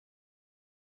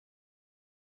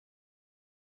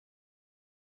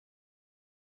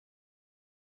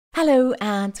Hello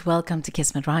and welcome to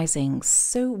Kismet Rising.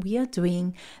 So we are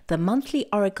doing the monthly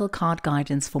Oracle card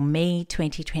guidance for May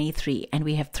 2023 and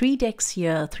we have 3 decks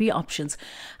here, 3 options.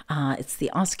 It's the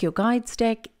Ask Your Guides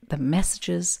deck, the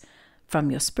Messages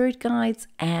from Your Spirit Guides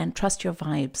and Trust Your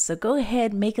Vibes. So go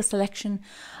ahead, make a selection,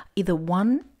 either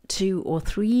 1, 2 or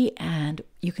 3 and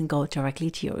you can go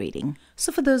directly to your reading.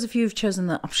 So for those of you who've chosen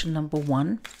the option number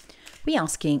 1, we're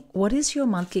asking, what is your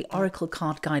monthly Oracle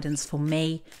card guidance for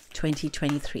May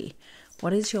 2023?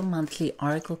 What is your monthly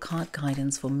Oracle card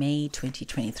guidance for May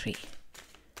 2023?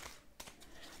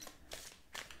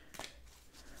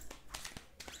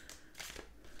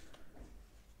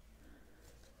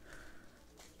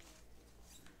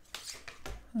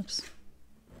 Oops.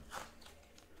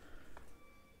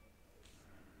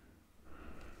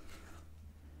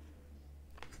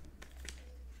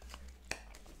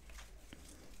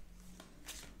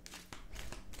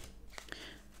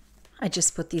 I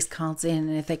just put these cards in,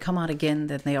 and if they come out again,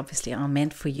 then they obviously are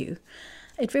meant for you.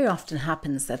 It very often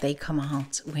happens that they come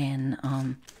out when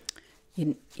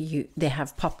they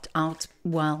have popped out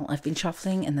while I've been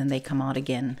shuffling, and then they come out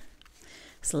again.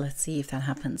 So let's see if that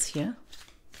happens here.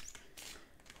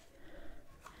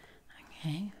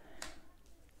 Okay.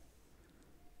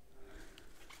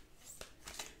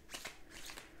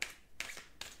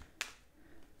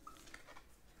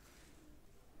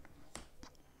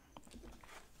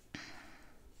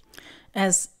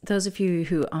 As those of you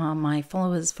who are my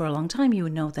followers for a long time, you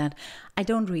would know that I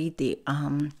don't read the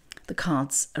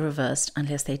cards reversed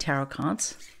unless they're tarot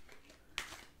cards.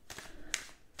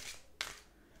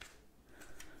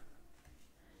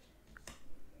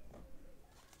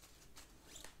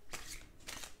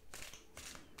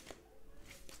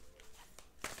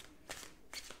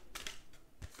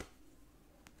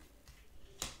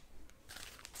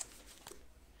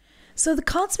 So the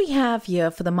cards we have here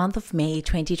for the month of May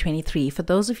 2023, for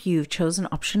those of you who've chosen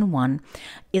option 1,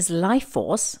 is Life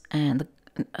Force and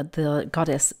the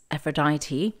goddess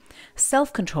Aphrodite,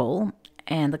 Self-Control,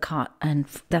 and the card, and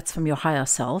that's from your higher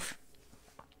self.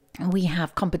 And we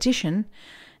have Competition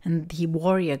and the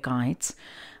Warrior Guides,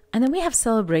 and then we have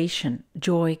Celebration,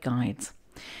 Joy Guides.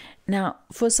 Now,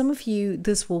 for some of you,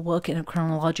 this will work in a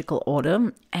chronological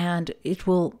order, and it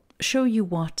will show you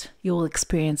what you'll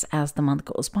experience as the month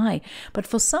goes by. But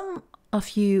for some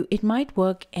of you, it might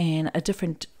work in a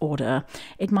different order.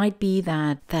 It might be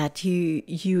that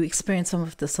you experience some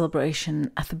of the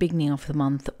celebration at the beginning of the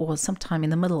month or sometime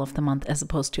in the middle of the month as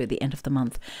opposed to at the end of the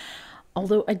month.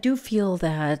 Although I do feel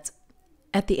that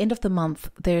at the end of the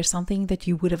month, there's something that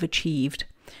you would have achieved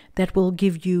that will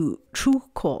give you true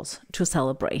cause to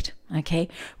celebrate, okay?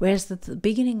 Whereas at the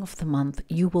beginning of the month,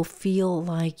 you will feel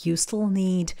like you still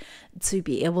need to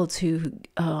be able to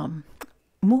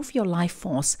move your life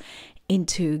force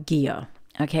into gear,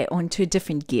 okay, or into a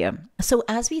different gear. So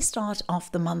as we start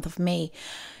off the month of May,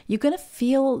 you're going to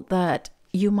feel that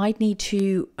you might need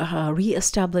to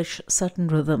re-establish certain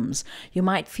rhythms. You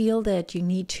might feel that you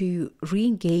need to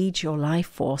re-engage your life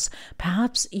force.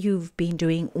 Perhaps you've been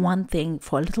doing one thing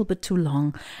for a little bit too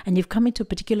long and you've come into a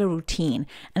particular routine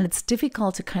and it's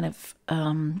difficult to kind of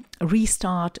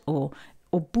restart or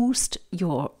boost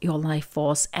your life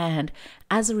force. And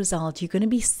as a result, you're going to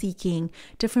be seeking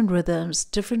different rhythms,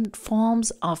 different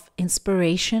forms of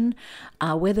inspiration,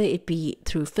 whether it be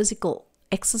through physical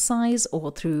exercise or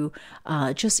through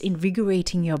just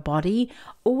invigorating your body,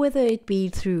 or whether it be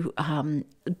through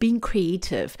being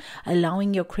creative,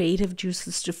 allowing your creative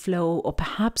juices to flow, or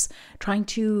perhaps trying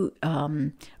to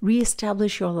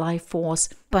reestablish your life force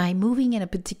by moving in a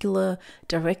particular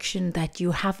direction that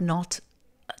you have not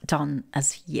done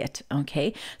as yet,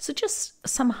 okay? So just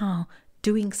somehow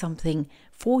doing something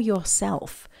for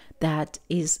yourself that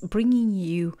is bringing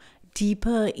you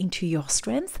deeper into your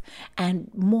strength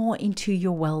and more into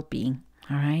your well-being.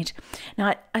 All right.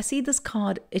 Now, I see this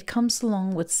card, it comes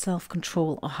along with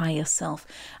self-control or higher self.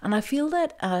 And I feel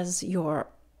that as you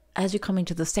come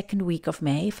into the second week of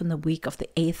May, from the week of the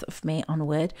 8th of May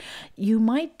onward, you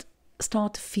might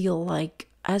start to feel like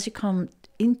as you come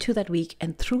into that week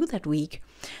and through that week,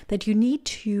 that you need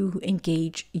to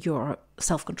engage your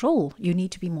self-control. You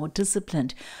need to be more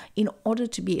disciplined in order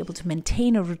to be able to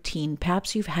maintain a routine.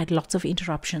 Perhaps you've had lots of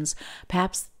interruptions.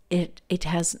 Perhaps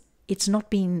it's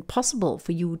not been possible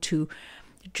for you to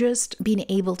just being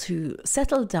able to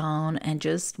settle down and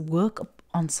just work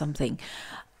on something.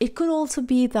 It could also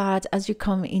be that as you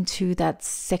come into that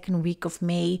second week of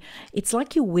May, it's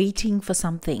like you're waiting for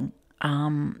something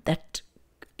that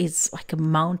is like a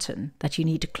mountain that you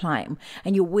need to climb,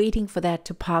 and you're waiting for that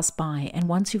to pass by. And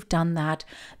once you've done that,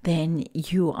 then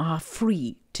you are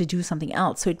free to do something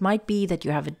else. So it might be that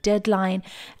you have a deadline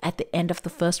at the end of the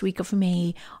first week of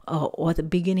May, or the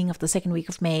beginning of the second week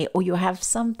of May, or you have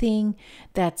something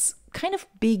that's kind of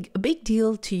a big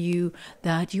deal to you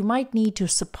that you might need to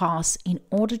surpass in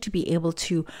order to be able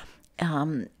to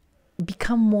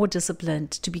become more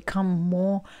disciplined,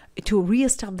 to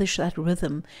reestablish that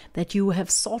rhythm that you have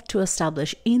sought to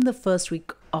establish in the first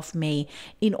week of May,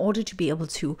 in order to be able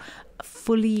to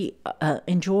fully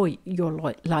enjoy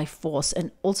your life force, and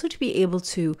also to be able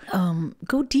to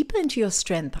go deeper into your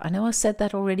strength. I know I said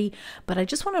that already, but I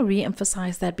just want to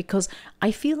re-emphasize that, because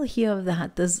I feel here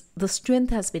that the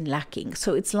strength has been lacking.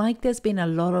 So it's like there's been a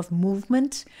lot of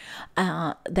movement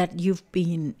that you've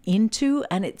been into,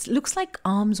 and it looks like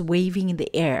arms waving in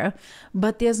the air,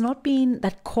 but there's not been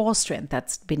that core strength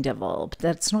that's been developed.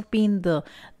 That's not been the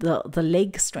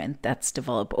leg strength that's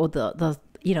developed, or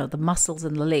the muscles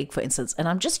in the leg, for instance. And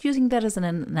I'm just using that as an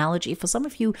analogy. For some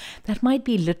of you, that might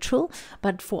be literal,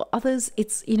 but for others,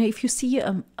 it's, if you see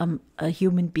a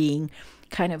human being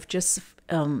kind of just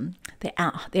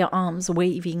their arms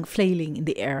waving, flailing in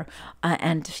the air,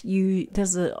 and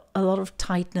there's a lot of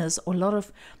tightness, or a lot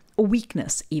of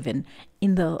weakness even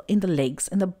in the legs,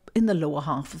 in the lower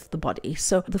half of the body.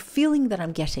 So the feeling that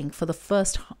I'm getting for the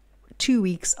first 2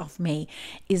 weeks of May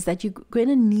is that you're going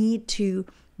to need to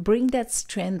bring that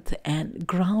strength and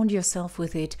ground yourself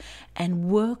with it, and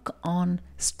work on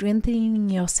strengthening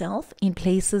yourself in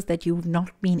places that you've not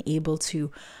been able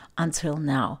to until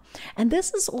now. And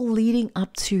this is all leading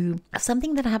up to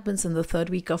something that happens in the third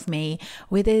week of May,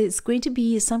 where there's going to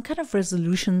be some kind of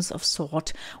resolutions of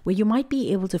sort, where you might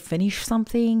be able to finish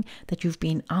something that you've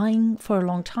been eyeing for a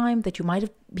long time, that you might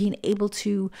have been able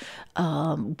to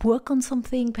work on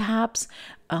something, perhaps.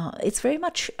 It's very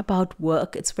much about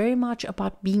work. It's very much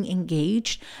about being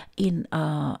engaged in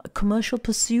a commercial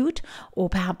pursuit, or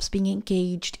perhaps being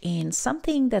engaged in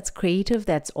something that's creative,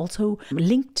 that's also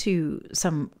linked to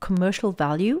some commercial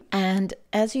value. And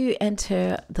as you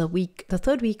enter the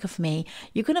third week of May,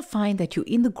 you're going to find that you're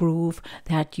in the groove,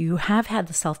 that you have had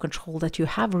the self-control, that you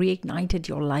have reignited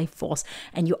your life force,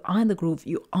 and you are in the groove.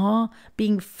 You are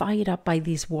being fired up by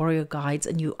these warrior guides,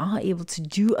 and you are able to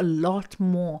do a lot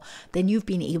more than you've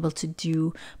been able to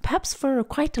do perhaps for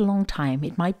quite a long time.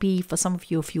 It might be for some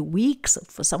of you a few weeks,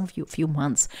 for some of you a few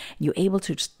months. You're able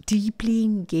to just deeply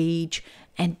engage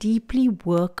and deeply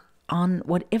work on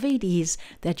whatever it is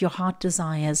that your heart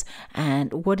desires,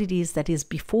 and what it is that is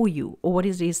before you, or what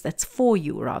it is that's for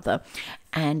you rather.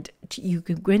 And you're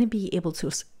going to be able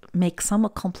to make some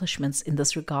accomplishments in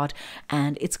this regard,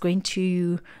 and it's going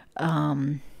to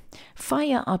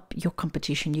fire up your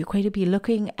competition. You're going to be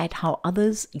looking at how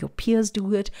others, your peers,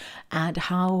 do it, and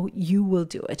how you will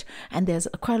do it. And there's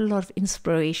quite a lot of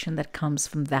inspiration that comes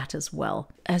from that as well.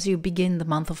 As you begin the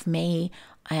month of May,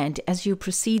 and as you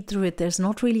proceed through it, there's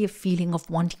not really a feeling of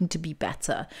wanting to be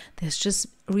better. There's just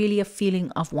really a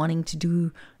feeling of wanting to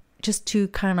do, just to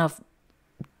kind of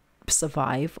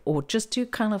survive, or just to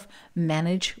kind of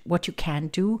manage what you can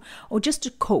do, or just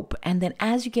to cope. And then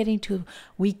as you get into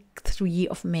week 3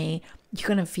 of May, you're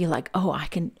going to feel like, oh, I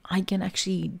can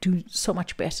actually do so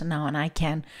much better now, and I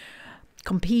can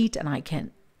compete, and I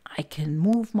can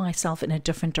move myself in a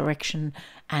different direction,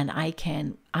 and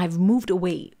I've moved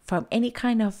away from any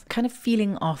kind of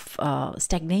feeling of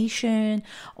stagnation,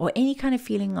 or any kind of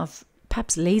feeling of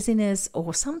perhaps laziness,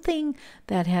 or something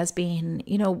that has been,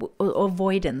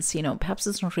 avoidance. Perhaps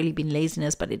it's not really been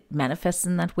laziness, but it manifests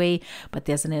in that way. But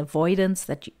there's an avoidance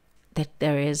that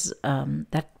there is,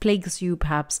 that plagues you,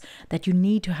 perhaps, that you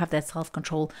need to have that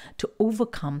self-control to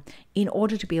overcome in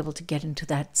order to be able to get into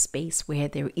that space where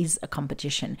there is a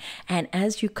competition. And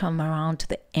as you come around to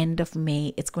the end of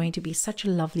May, it's going to be such a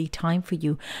lovely time for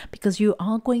you, because you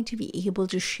are going to be able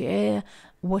to share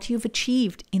what you've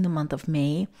achieved in the month of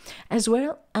May, as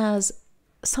well as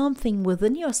something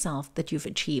within yourself that you've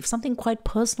achieved, something quite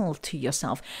personal to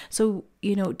yourself. So,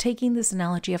 taking this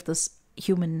analogy of this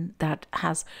human that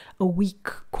has a weak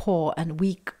core and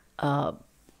weak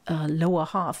lower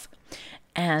half,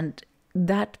 and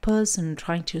that person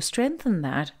trying to strengthen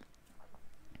that,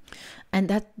 and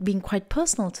that being quite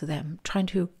personal to them, trying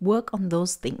to work on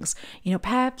those things,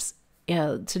 perhaps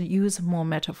to use a more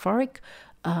metaphoric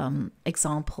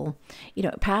example,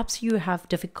 perhaps you have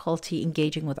difficulty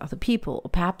engaging with other people, or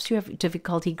perhaps you have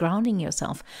difficulty grounding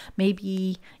yourself.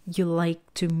 Maybe you like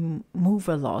to move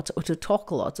a lot, or to talk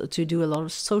a lot, or to do a lot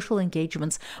of social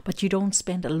engagements, but you don't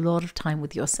spend a lot of time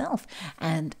with yourself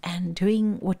and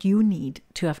doing what you need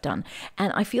to have done.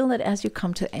 And I feel that as you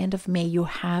come to the end of May, you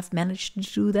have managed to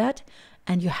do that,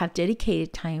 and you have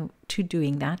dedicated time to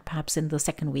doing that, perhaps in the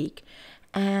second week.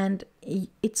 And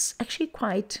it's actually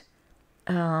quite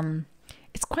an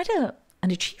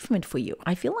achievement for you.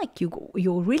 I feel like you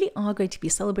really are going to be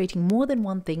celebrating more than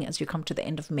one thing as you come to the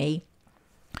end of May.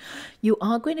 You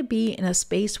are going to be in a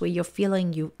space where you're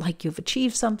feeling you've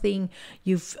achieved something,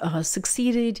 you've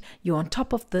succeeded, you're on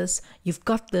top of this, you've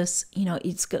got this.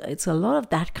 It's a lot of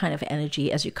that kind of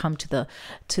energy as you come to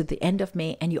the end of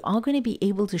May, and you are going to be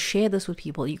able to share this with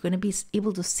people. You're going to be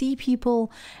able to see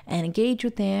people and engage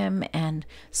with them and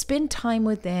spend time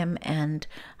with them, and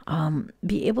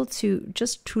be able to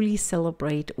just truly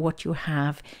celebrate what you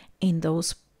have in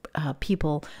those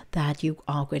people that you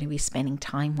are going to be spending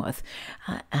time with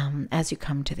as you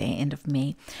come to the end of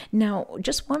May. Now,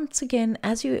 just once again,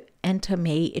 as you enter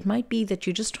May, it might be that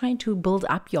you're just trying to build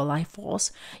up your life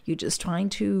force. You're just trying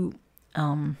to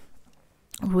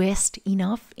rest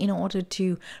enough in order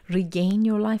to regain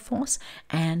your life force.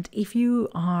 And if you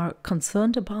are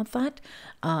concerned about that,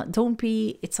 don't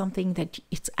be. It's something that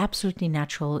it's absolutely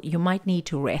natural. You might need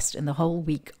to rest in the whole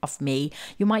week of May.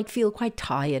 You might feel quite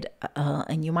tired,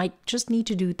 and you might just need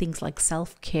to do things like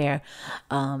self-care,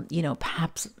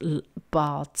 perhaps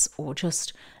baths, or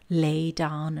just lay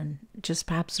down and just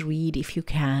perhaps read if you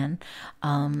can,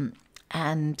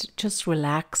 and just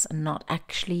relax and not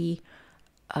actually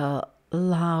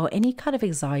allow any kind of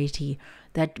anxiety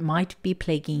that might be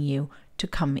plaguing you to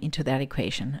come into that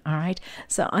equation. All right.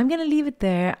 So I'm going to leave it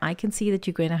there. I can see that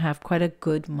you're going to have quite a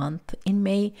good month in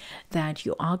May, that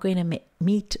you are going to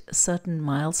meet certain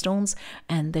milestones,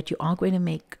 and that you are going to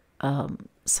make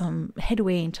some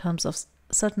headway in terms of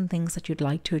certain things that you'd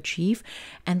like to achieve,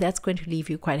 and that's going to leave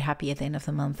you quite happy at the end of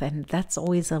the month, and that's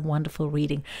always a wonderful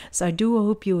reading. So I do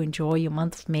hope you enjoy your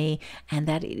month of May, and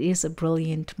that it is a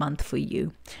brilliant month for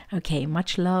you. Okay,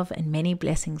 much love and many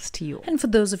blessings to you. And for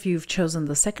those of you who've chosen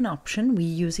the second option, we're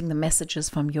using the messages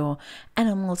from your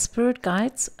Animal Spirit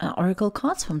Guides Oracle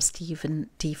cards from Stephen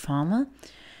D. Farmer,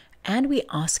 and we're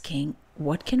asking,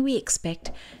 what can we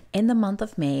expect in the month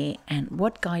of May, and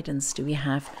what guidance do we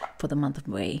have for the month of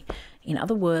May? In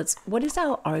other words, what is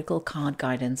our Oracle card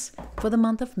guidance for the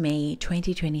month of May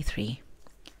 2023?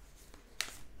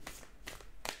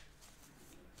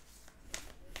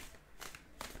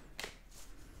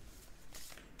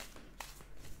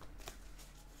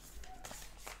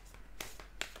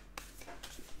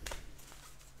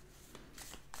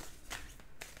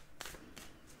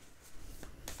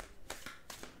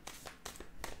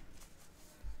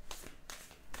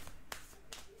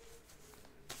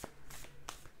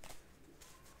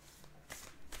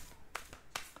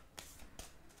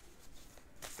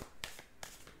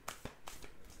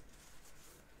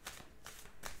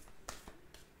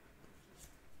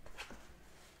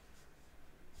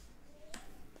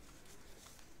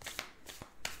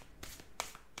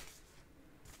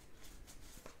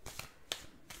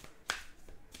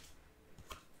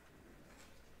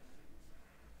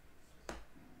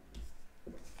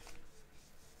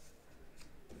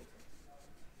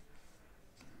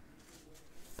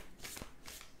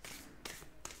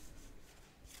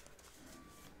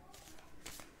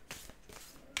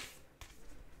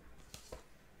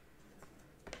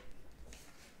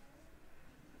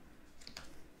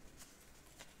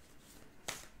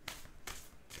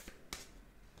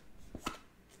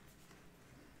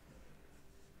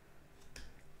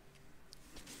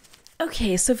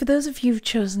 Okay, so for those of you who've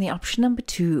chosen the option number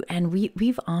 2, and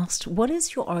we've asked, what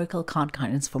is your Oracle card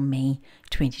guidance for May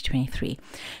 2023?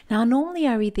 Now, normally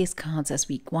I read these cards as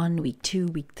week 1, week 2,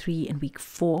 week 3, and week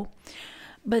 4,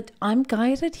 but I'm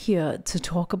guided here to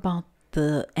talk about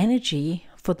the energy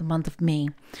for the month of May,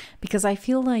 because I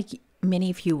feel like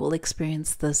many of you will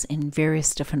experience this in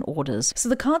various different orders. So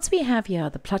the cards we have here are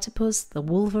the platypus, the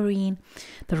wolverine,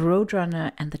 the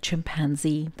roadrunner, and the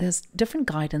chimpanzee. There's different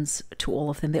guidance to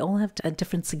all of them. They all have a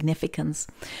different significance.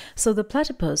 So the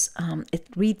platypus, it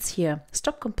reads here,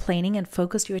 stop complaining and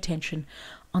focus your attention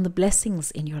on the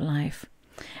blessings in your life.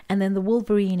 And then the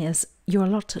wolverine is, you're a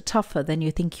lot tougher than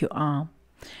you think you are.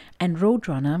 And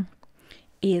roadrunner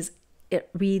is, it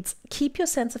reads, keep your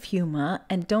sense of humor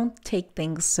and don't take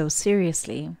things so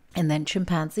seriously. And then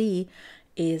chimpanzee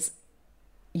is,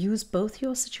 use both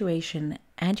your situation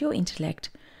and your intellect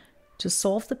to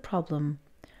solve the problem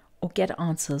or get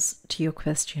answers to your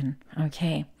question.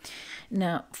 Okay.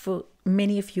 Now, for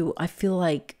many of you, I feel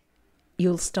like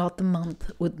you'll start the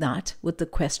month with that, with the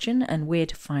question and where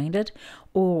to find it,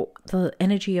 or the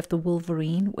energy of the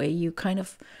Wolverine, where you kind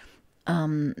of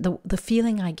the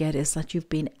feeling I get is that you've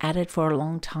been at it for a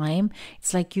long time.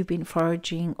 It's like you've been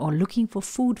foraging or looking for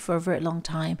food for a very long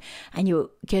time, and you're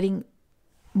getting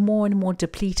more and more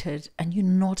depleted, and you're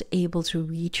not able to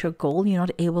reach your goal. You're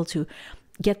not able to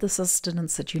get the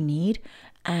sustenance that you need.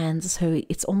 And so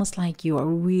it's almost like you are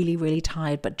really, really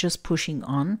tired, but just pushing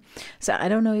on. So I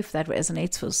don't know if that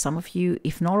resonates for some of you.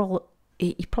 If not all,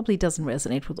 it probably doesn't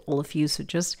resonate with all of you. So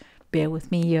just bear with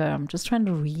me here. I'm just trying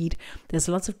to read. There's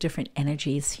lots of different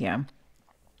energies here.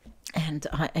 And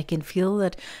I can feel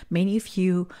that many of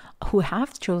you who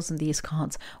have chosen these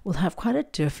cards will have quite a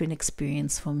different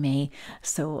experience for May.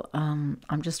 So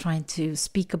I'm just trying to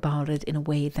speak about it in a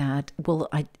way that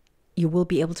you will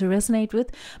be able to resonate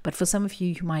with. But for some of you,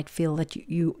 you might feel that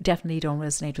you definitely don't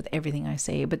resonate with everything I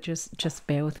say, but just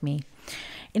bear with me.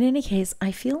 In any case,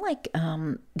 I feel like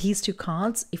these two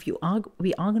cards, we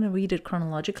are going to read it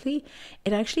chronologically,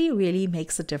 it actually really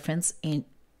makes a difference in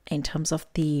terms of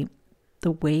the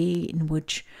way in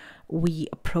which we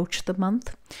approach the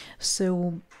month.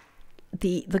 So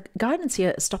the guidance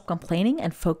here is stop complaining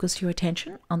and focus your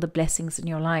attention on the blessings in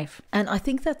your life. And I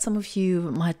think that some of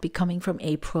you might be coming from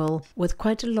April with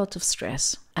quite a lot of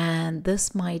stress, and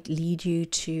this might lead you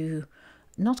to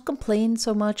not complain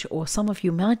so much, or some of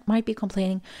you might be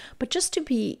complaining, but just to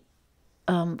be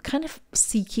kind of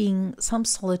seeking some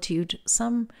solitude,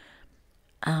 some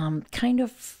kind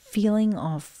of feeling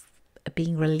of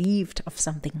being relieved of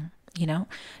something.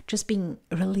 Just being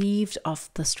relieved of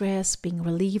the stress, being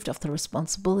relieved of the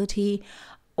responsibility,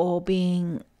 or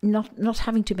being not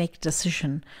having to make a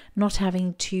decision, not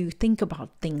having to think about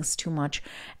things too much.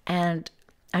 And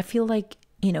I feel like,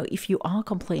 if you are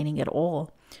complaining at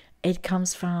all, it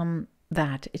comes from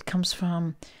that. It comes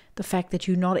from the fact that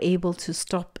you're not able to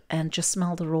stop and just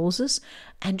smell the roses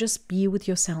and just be with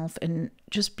yourself and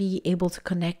just be able to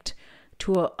connect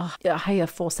to a higher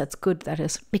force that's good, that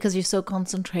is, because you're so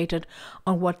concentrated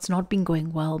on what's not been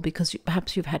going well, because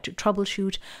perhaps you've had to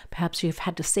troubleshoot, perhaps you've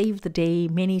had to save the day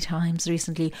many times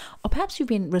recently, or perhaps you've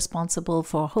been responsible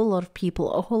for a whole lot of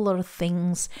people, a whole lot of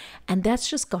things, and that's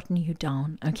just gotten you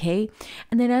down, okay?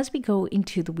 And then as we go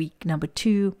into the week number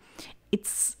 2,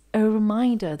 it's a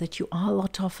reminder that you are a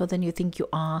lot tougher than you think you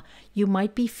are. You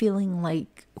might be feeling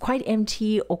like quite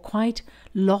empty or quite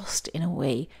lost in a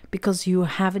way because you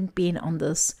haven't been on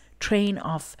this train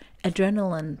of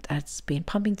adrenaline that's been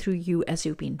pumping through you as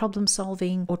you've been problem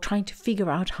solving or trying to figure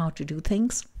out how to do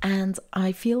things. And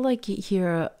I feel like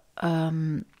here,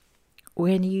 the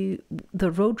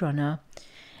Roadrunner,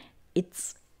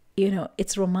 it's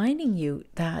reminding you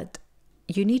that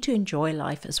you need to enjoy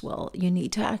life as well. You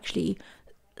need to actually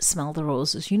smell the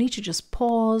roses. You need to just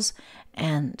pause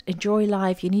and enjoy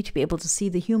life. You need to be able to see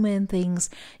the humor in things.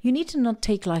 You need to not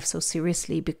take life so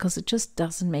seriously, because it just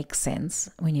doesn't make sense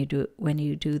when you do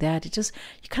that.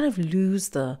 You kind of lose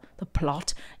the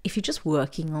plot if you're just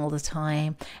working all the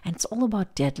time, and it's all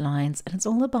about deadlines, and it's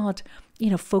all about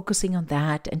focusing on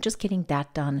that and just getting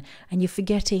that done, and you're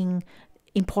forgetting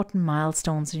important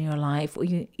milestones in your life, or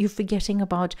you're forgetting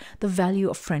about the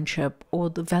value of friendship or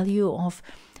the value of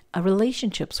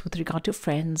relationships with regard to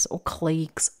friends or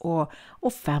colleagues or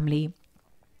family,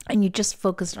 and you're just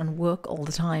focused on work all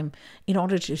the time in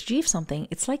order to achieve something.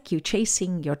 It's like you're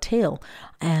chasing your tail,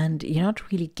 and you're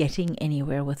not really getting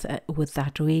anywhere with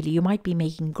that really. You might be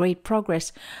making great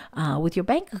progress with your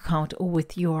bank account,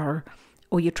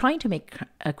 or you're trying to make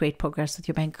a great progress with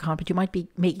your bank account, but you might be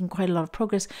making quite a lot of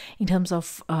progress in terms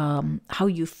of how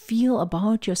you feel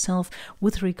about yourself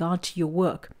with regard to your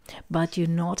work, but you're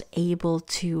not able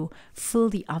to fill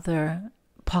the other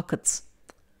pockets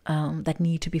that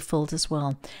need to be filled as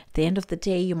well. At the end of the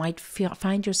day, you might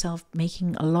find yourself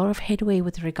making a lot of headway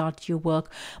with regard to your work,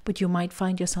 but you might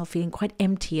find yourself feeling quite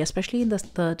empty, especially in the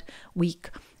 3rd week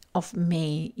of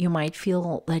May. You might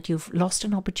feel that you've lost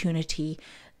an opportunity,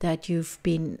 that you've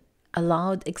been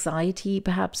allowed anxiety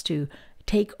perhaps to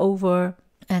take over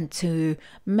and to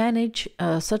manage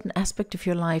a certain aspect of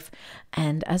your life.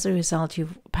 And as a result,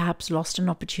 you've perhaps lost an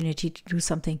opportunity to do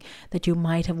something that you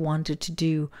might have wanted to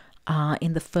do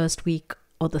in the 1st week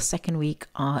or the 2nd week,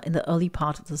 in the early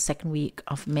part of the 2nd week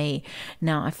of May.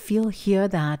 Now, I feel here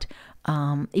that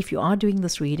if you are doing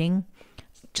this reading,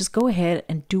 just go ahead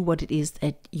and do what it is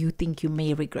that you think you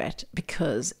may regret,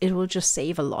 because it will just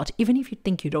save a lot. Even if you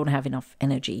think you don't have enough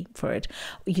energy for it,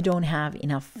 you don't have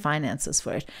enough finances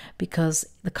for it, because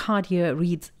the card here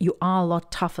reads, you are a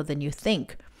lot tougher than you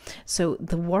think. So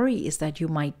the worry is that you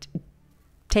might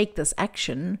take this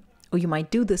action, or you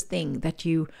might do this thing that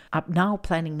you are now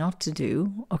planning not to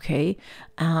do, okay?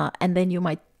 And then you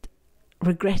might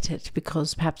regret it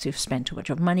because perhaps you've spent too much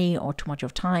of money or too much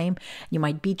of time. You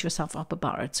might beat yourself up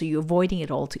about it, so you're avoiding it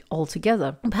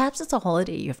altogether. Perhaps it's a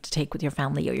holiday you have to take with your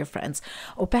family or your friends,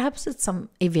 or perhaps it's some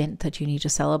event that you need to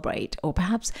celebrate, or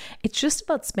perhaps it's just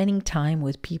about spending time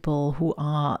with people who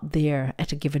are there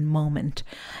at a given moment.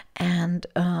 And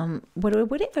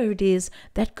whatever it is,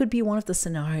 that could be one of the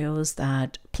scenarios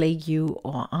that plague you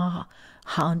or are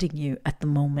hounding you at the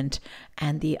moment.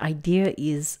 And the idea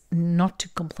is not to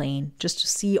complain, just to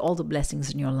see all the blessings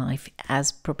in your life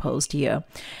as proposed here,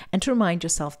 and to remind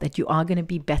yourself that you are going to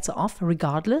be better off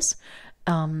regardless.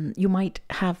 You might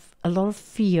have a lot of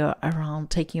fear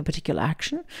around taking a particular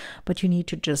action, but you need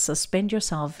to just suspend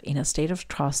yourself in a state of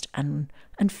trust and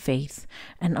faith,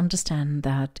 and understand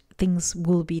that things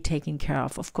will be taken care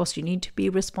of. Of course, you need to be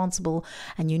responsible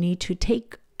and you need to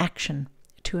take action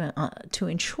to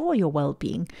ensure your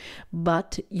well-being,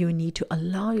 but you need to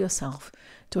allow yourself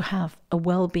to have a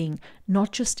well-being,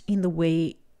 not just in the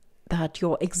way that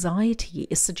your anxiety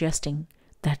is suggesting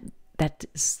that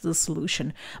is the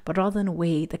solution, but rather in a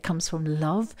way that comes from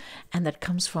love and that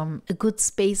comes from a good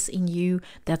space in you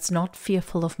that's not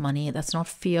fearful of money, that's not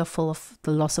fearful of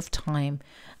the loss of time,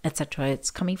 etc.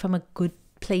 It's coming from a good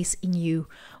place in you,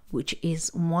 which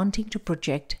is wanting to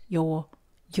project your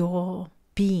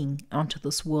being onto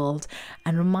this world,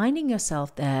 and reminding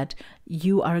yourself that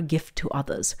you are a gift to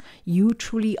others. You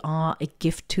truly are a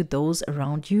gift to those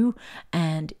around you.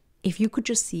 And if you could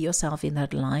just see yourself in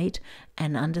that light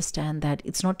and understand that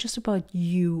it's not just about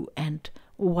you and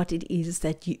what it is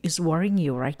that is worrying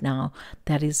you right now,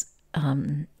 that is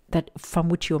that from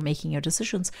which you're making your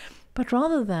decisions, but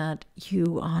rather that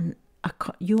your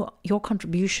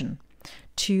contribution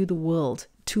to the world,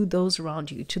 to those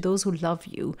around you, to those who love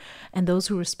you and those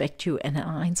who respect you and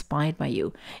are inspired by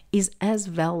you, is as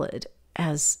valid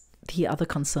as the other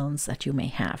concerns that you may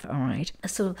have. All right.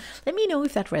 So let me know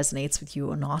if that resonates with you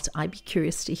or not. I'd be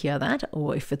curious to hear that,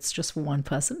 or if it's just for one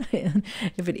person.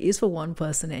 If it is for one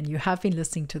person and you have been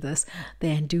listening to this,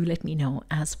 then do let me know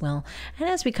as well. And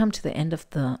as we come to the end of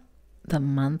the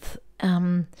month,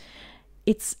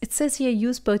 it says here,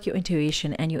 use both your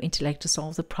intuition and your intellect to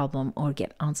solve the problem or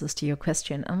get answers to your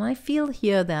question. And I feel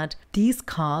here that these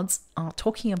cards are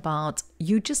talking about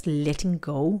you just letting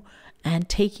go and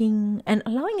taking and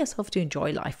allowing yourself to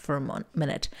enjoy life for a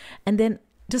minute, and then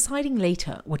deciding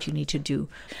later what you need to do.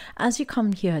 As you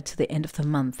come here to the end of the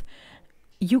month,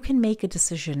 you can make a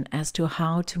decision as to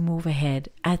how to move ahead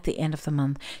at the end of the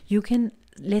month. You can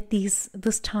let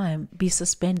this time be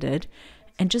suspended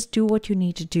and just do what you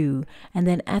need to do. And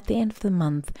then at the end of the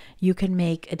month, you can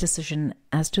make a decision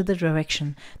as to the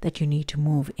direction that you need to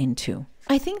move into.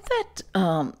 I think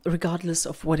that regardless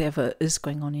of whatever is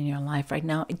going on in your life right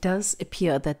now, it does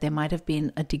appear that there might have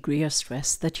been a degree of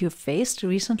stress that you've faced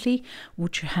recently,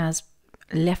 which has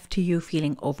left to you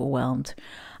feeling overwhelmed,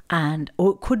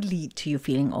 or could lead to you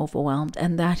feeling overwhelmed.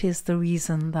 And that is the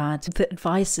reason that the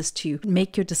advice is to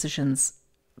make your decisions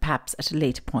perhaps at a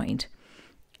later point.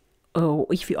 Or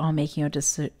if you are making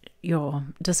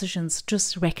your decisions,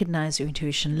 just recognize your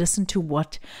intuition. Listen to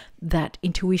what that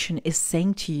intuition is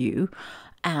saying to you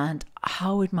and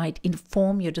how it might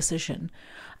inform your decision.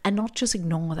 And not just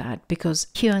ignore that, because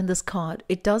here in this card,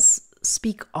 it does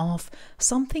speak of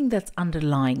something that's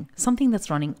underlying, something that's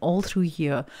running all through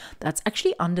here, that's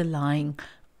actually underlying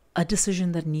a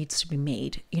decision that needs to be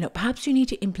made. Perhaps you need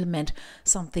to implement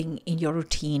something in your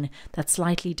routine that's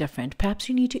slightly different. Perhaps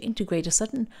you need to integrate a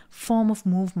certain form of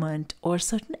movement or a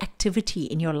certain activity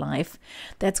in your life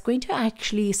that's going to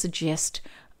actually suggest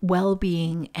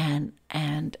well-being and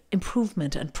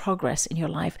improvement and progress in your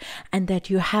life, and that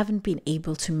you haven't been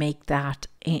able to make that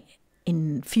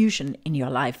infusion in your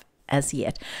life as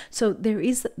yet. So there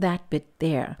is that bit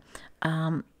there.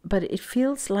 But it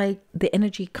feels like the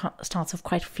energy starts off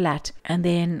quite flat, and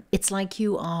then it's like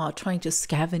you are trying to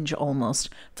scavenge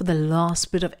almost for the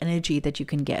last bit of energy that you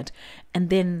can get. And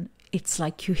then it's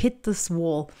like you hit this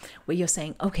wall where you're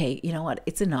saying, okay, you know what,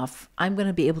 it's enough. I'm going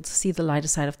to be able to see the lighter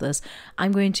side of this.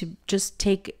 I'm going to just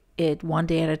take it one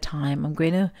day at a time. I'm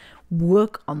going to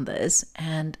work on this,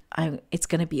 and it's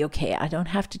going to be okay. I don't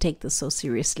have to take this so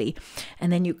seriously.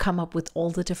 And then you come up with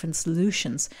all the different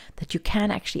solutions that you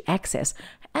can actually access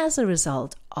as a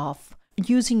result of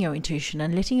using your intuition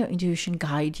and letting your intuition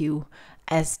guide you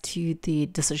as to the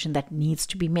decision that needs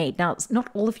to be made. Now, not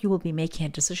all of you will be making a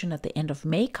decision at the end of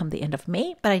May, come the end of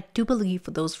May, but I do believe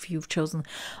for those of you who've chosen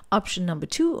option number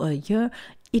 2 or a year,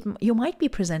 you might be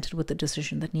presented with a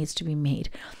decision that needs to be made.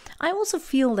 I also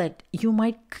feel that you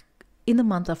might, in the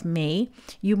month of May,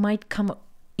 you might come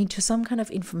into some kind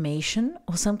of information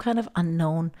or some kind of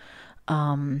unknown,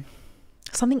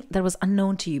 something that was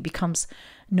unknown to you becomes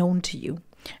known to you.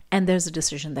 And there's a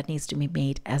decision that needs to be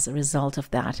made as a result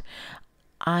of that.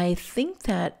 I think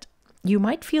that you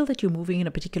might feel that you're moving in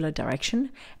a particular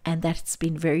direction and that it's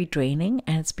been very draining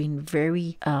and it's been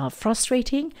very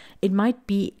frustrating. It might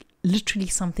be literally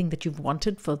something that you've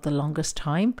wanted for the longest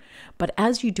time. But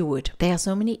as you do it, there are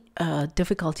so many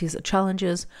difficulties or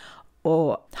challenges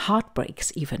or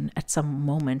heartbreaks even at some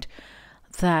moment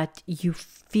that you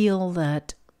feel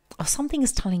that, or something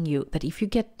is telling you that if you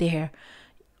get there,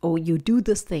 or you do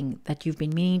this thing that you've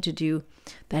been meaning to do,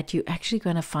 that you're actually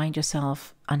going to find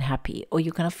yourself unhappy, or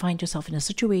you're going to find yourself in a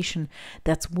situation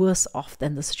that's worse off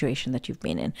than the situation that you've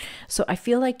been in. So I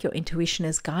feel like your intuition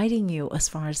is guiding you as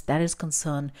far as that is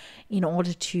concerned, in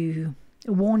order to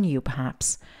warn you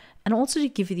perhaps, and also to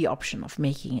give you the option of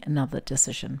making another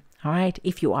decision. All right,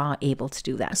 if you are able to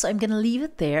do that. So I'm going to leave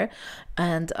it there,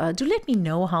 and do let me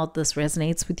know how this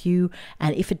resonates with you,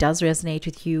 and if it does resonate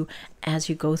with you as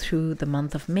you go through the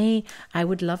month of May. I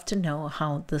would love to know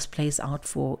how this plays out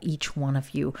for each one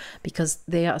of you, because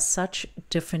there are such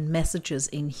different messages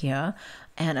in here.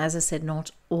 And as I said, not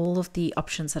all of the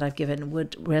options that I've given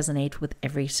would resonate with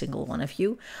every single one of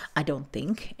you. I don't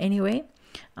think, anyway.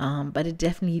 But it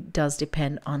definitely does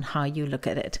depend on how you look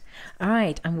at it. All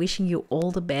right, I'm wishing you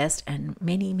all the best and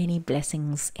many, many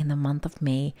blessings in the month of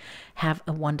May. Have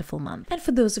a wonderful month. And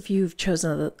for those of you who've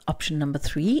chosen the option number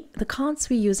 3, the cards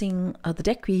we're using, the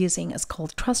deck we're using is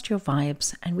called Trust Your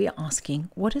Vibes, and we're asking,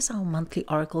 what is our monthly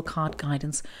oracle card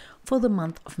guidance for the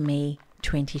month of May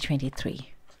 2023?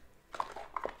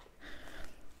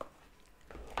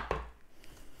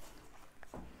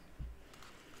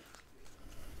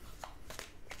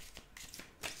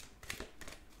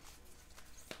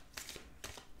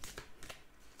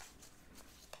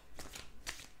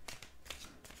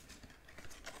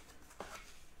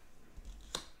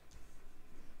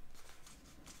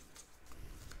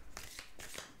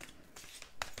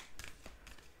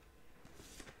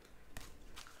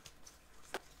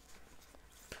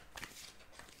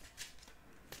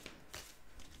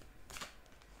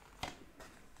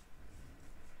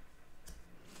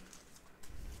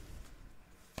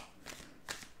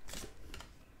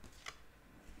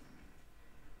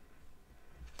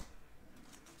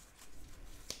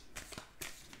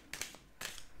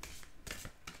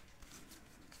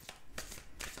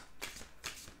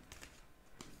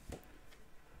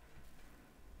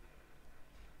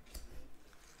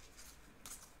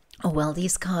 Oh, well,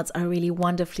 these cards are really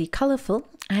wonderfully colorful.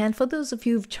 And for those of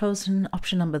you who've chosen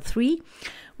option number 3,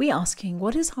 we're asking,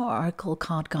 what is our oracle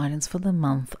card guidance for the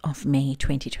month of May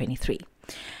 2023?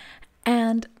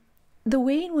 And the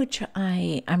way in which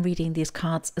I am reading these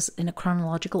cards is in a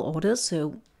chronological order.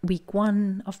 So week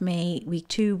 1 of May, week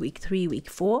 2, week 3,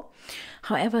 week 4.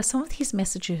 However, some of these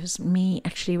messages may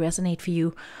actually resonate for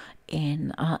you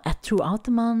in throughout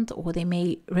the month, or they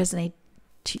may resonate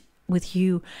with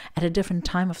you at a different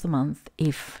time of the month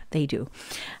if they do.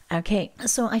 Okay,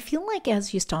 so I feel like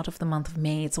as you start off the month of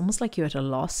May, it's almost like you're at a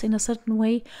loss in a certain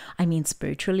way. I mean,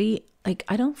 spiritually, like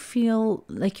I don't feel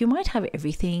like you might have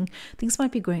everything. Things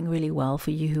might be going really well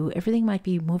for you. Everything might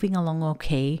be moving along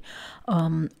okay.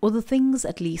 Or the things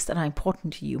at least that are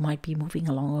important to you might be moving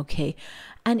along okay.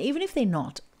 And even if they're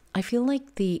not, I feel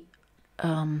like the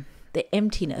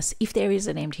emptiness, if there is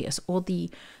an emptiness, or the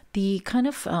kind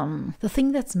of the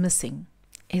thing that's missing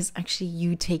is actually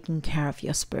you taking care of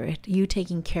your spirit, you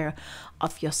taking care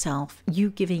of yourself, you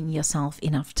giving yourself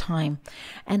enough time.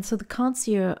 And so the cards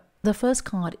here, the first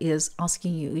card is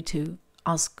asking you to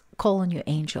call on your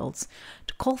angels,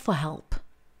 to call for help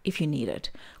if you need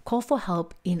it. Call for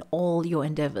help in all your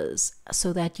endeavors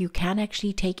so that you can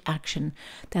actually take action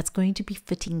that's going to be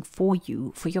fitting for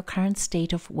you, for your current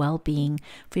state of well-being,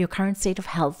 for your current state of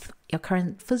health, your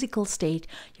current physical state,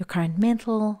 your current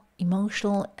mental,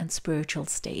 emotional, and spiritual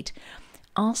state.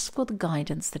 Ask for the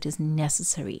guidance that is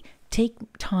necessary. Take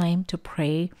time to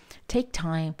pray. Take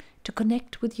time to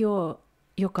connect with your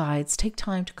guides. Take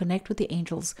time to connect with the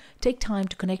angels. Take time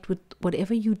to connect with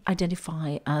whatever you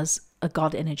identify as a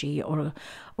God energy or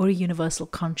a universal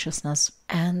consciousness,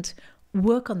 and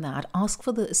work on that. Ask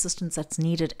for the assistance that's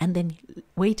needed, and then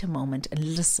wait a moment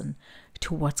and listen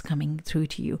to what's coming through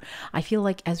to you. I feel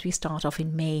like as we start off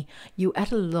in May, you're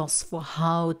at a loss for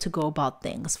how to go about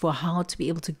things, for how to be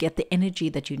able to get the energy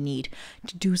that you need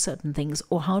to do certain things,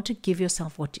 or how to give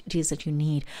yourself what it is that you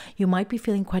need. You might be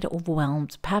feeling quite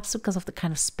overwhelmed, perhaps because of the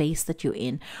kind of space that you're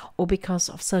in, or because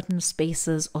of certain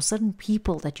spaces or certain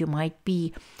people that you might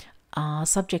be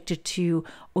subjected to,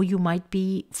 or you might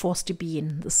be forced to be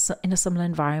in a similar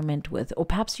environment with, or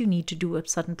perhaps you need to do a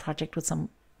certain project with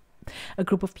a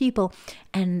group of people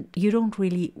and you don't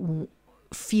really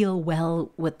feel well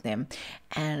with them.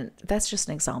 And that's just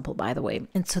an example, by the way.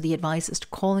 And so the advice is to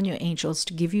call on your angels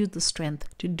to give you the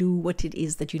strength to do what it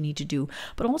is that you need to do,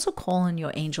 but also call on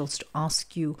your angels to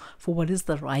ask you for what is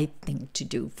the right thing to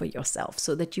do for yourself,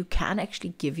 so that you can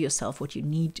actually give yourself what you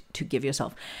need to give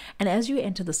yourself. And as you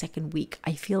enter the second week,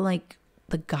 I feel like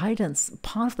the guidance,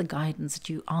 part of the guidance that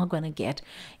you are going to get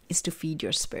is to feed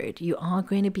your spirit. You are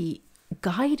going to be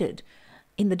guided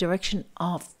in the direction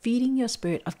of feeding your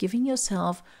spirit, of giving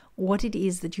yourself what it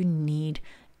is that you need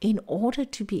in order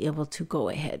to be able to go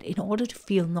ahead, in order to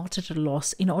feel not at a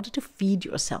loss, in order to feed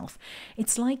yourself.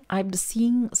 It's like I'm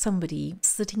seeing somebody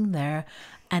sitting there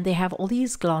and they have all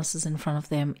these glasses in front of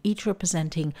them, each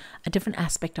representing a different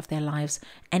aspect of their lives,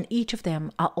 and each of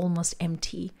them are almost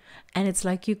empty. And it's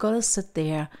like you got to sit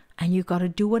there and you got to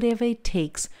do whatever it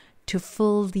takes to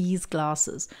fill these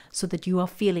glasses so that you are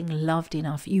feeling loved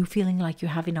enough, you feeling like you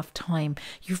have enough time,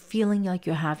 you feeling like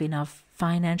you have enough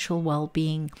financial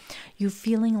well-being, you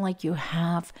feeling like you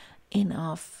have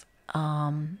enough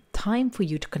time for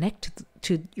you to connect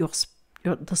to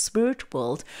the spirit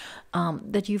world,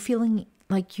 that you feeling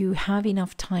like you have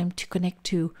enough time to connect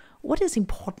to what is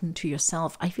important to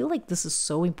yourself. I feel like this is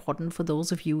so important for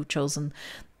those of you who've chosen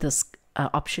this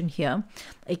option here.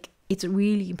 Like, it's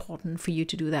really important for you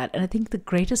to do that. And I think the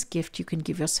greatest gift you can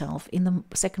give yourself in the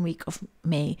second week of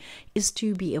May is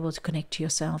to be able to connect to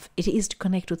yourself. It is to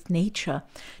connect with nature,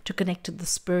 to connect to the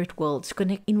spirit world, to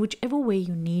connect in whichever way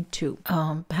you need to,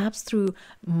 perhaps through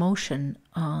motion,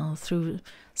 through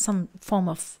some form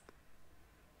of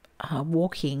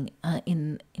walking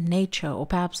in nature, or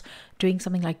perhaps doing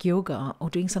something like yoga, or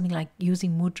doing something like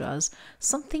using mudras.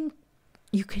 Something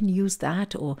you can use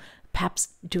that, or perhaps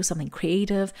do something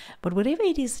creative. But whatever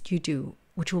it is that you do,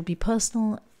 which will be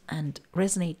personal and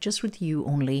resonate just with you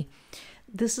only,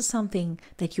 this is something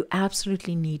that you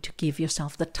absolutely need to give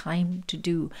yourself the time to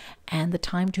do and the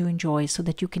time to enjoy, so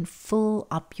that you can fill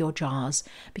up your jars.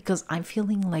 Because I'm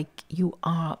feeling like you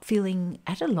are feeling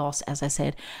at a loss, as I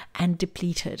said, and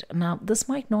depleted. Now, this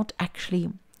might not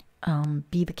actually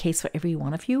be the case for every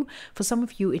one of you. For some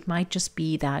of you, it might just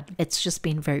be that it's just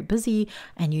been very busy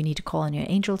and you need to call on your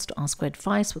angels to ask for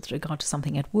advice with regard to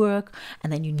something at work,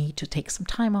 and then you need to take some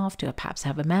time off to perhaps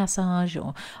have a massage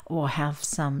or have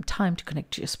some time to connect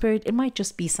to your spirit. It might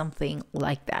just be something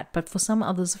like that. But for some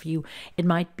others of you, it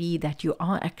might be that you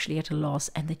are actually at a loss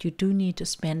and that you do need to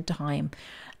spend time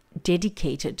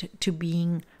dedicated to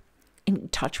being in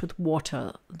touch with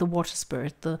water, the water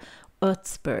spirit, the earth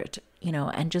spirit,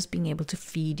 and just being able to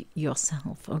feed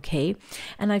yourself, okay?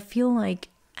 And I feel like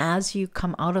as you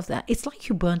come out of that, it's like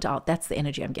you burnt out. That's the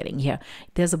energy I'm getting here.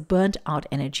 There's a burnt out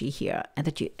energy here, and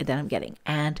that I'm getting.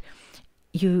 And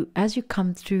as you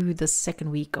come through the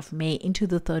second week of May into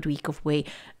the third week of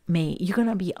May, you're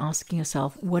gonna be asking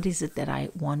yourself, what is it that I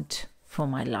want for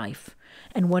my life,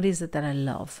 and what is it that I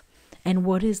love? And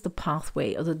what is the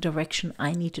pathway or the direction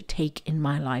I need to take in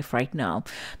my life right now?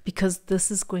 Because this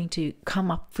is going to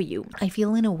come up for you. I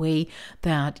feel in a way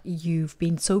that you've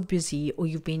been so busy, or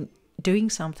you've been doing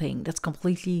something that's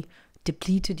completely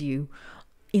depleted you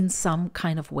in some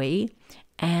kind of way.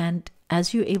 And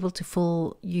as you're able to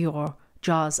fill your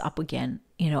jars up again,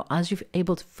 as you're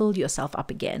able to fill yourself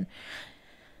up again,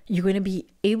 you're going to be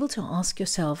able to ask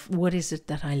yourself, what is it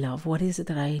that I love? What is it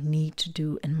that I need to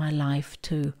do in my life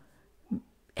to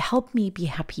help me be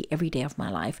happy every day of my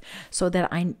life, so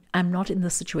that I'm not in the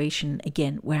situation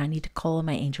again where I need to call on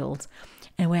my angels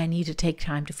and where I need to take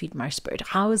time to feed my spirit?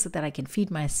 How is it that I can feed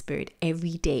my spirit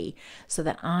every day so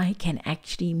that I can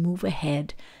actually move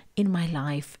ahead in my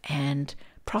life and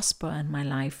prosper in my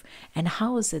life? And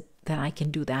how is it that I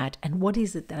can do that? And what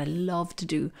is it that I love to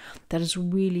do that is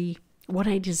really what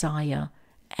I desire?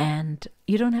 And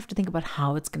you don't have to think about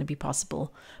how it's going to be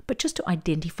possible, but just to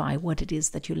identify what it is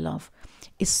that you love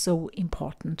is so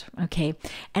important, okay?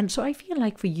 And so I feel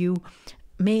like for you,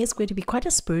 May is going to be quite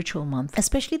a spiritual month,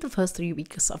 especially the first 3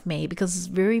 weeks of May, because it's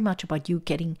very much about you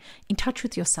getting in touch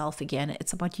with yourself again.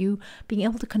 It's about you being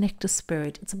able to connect to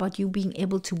spirit. It's about you being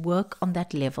able to work on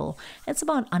that level. It's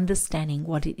about understanding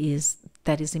what it is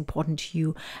that is important to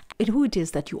you and who it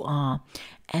is that you are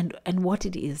and what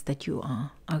it is that you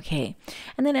are. Okay.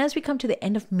 And then as we come to the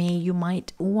end of May, you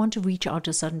might want to reach out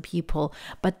to certain people,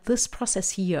 but this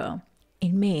process here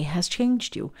in May has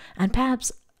changed you, and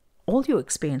perhaps all your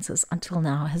experiences until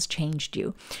now has changed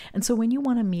you. And so when you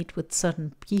want to meet with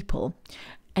certain people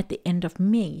at the end of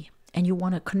May and you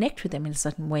want to connect with them in a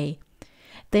certain way,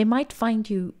 they might find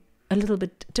you a little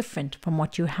bit different from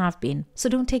what you have been. So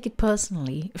don't take it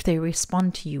personally if they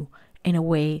respond to you in a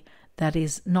way that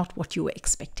is not what you were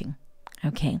expecting.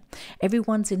 Okay,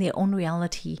 everyone's in their own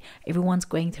reality. Everyone's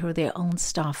going through their own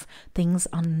stuff. Things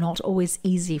are not always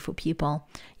easy for people.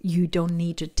 You don't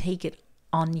need to take it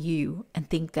on you and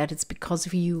think that it's because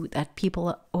of you that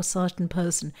people or certain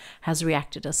person has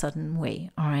reacted a certain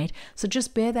way. All right, so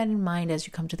just bear that in mind as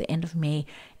you come to the end of May.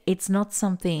 It's not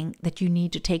something that you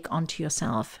need to take onto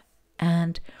yourself.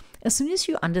 And as soon as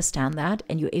you understand that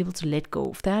and you're able to let go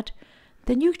of that,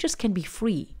 then you just can be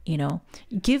free.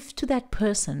 Give to that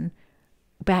person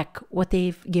back what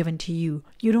they've given to you.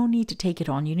 You don't need to take it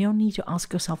on. You don't need to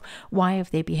ask yourself, why have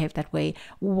they behaved that way?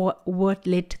 What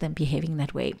led to them behaving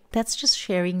that way? That's just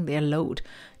sharing their load.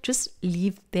 Just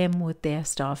leave them with their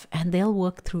stuff and they'll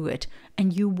work through it,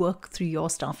 and you work through your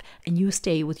stuff and you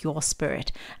stay with your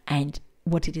spirit and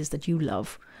what it is that you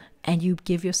love, and you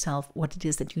give yourself what it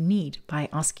is that you need by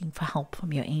asking for help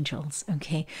from your angels.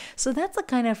 Okay, so that's the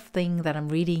kind of thing that I'm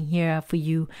reading here for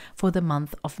you for the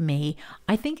month of May.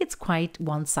 I think it's quite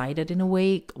one-sided in a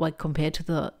way, like compared to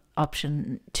the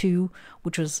option 2,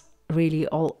 which was really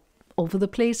all over the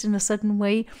place in a certain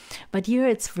way. But here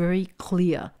it's very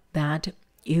clear that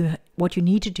what you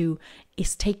need to do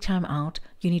is take time out.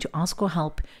 You need to ask for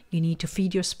help. You need to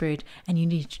feed your spirit, and you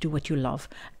need to do what you love.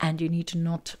 And you need to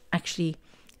not actually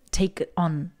take it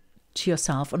on to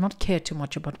yourself or not care too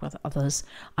much about what others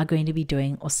are going to be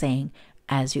doing or saying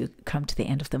as you come to the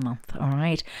end of the month. All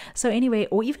right. So anyway,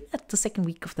 or even at the second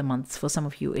week of the month, for some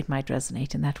of you, it might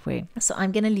resonate in that way. So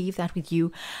I'm going to leave that with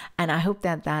you. And I hope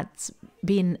that that's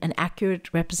been an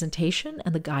accurate representation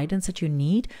and the guidance that you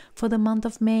need for the month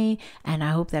of May. And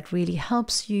I hope that really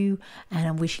helps you. And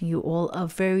I'm wishing you all a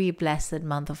very blessed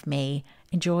month of May.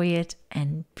 Enjoy it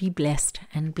and be blessed,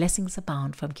 and blessings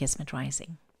abound from Kismet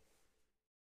Rising.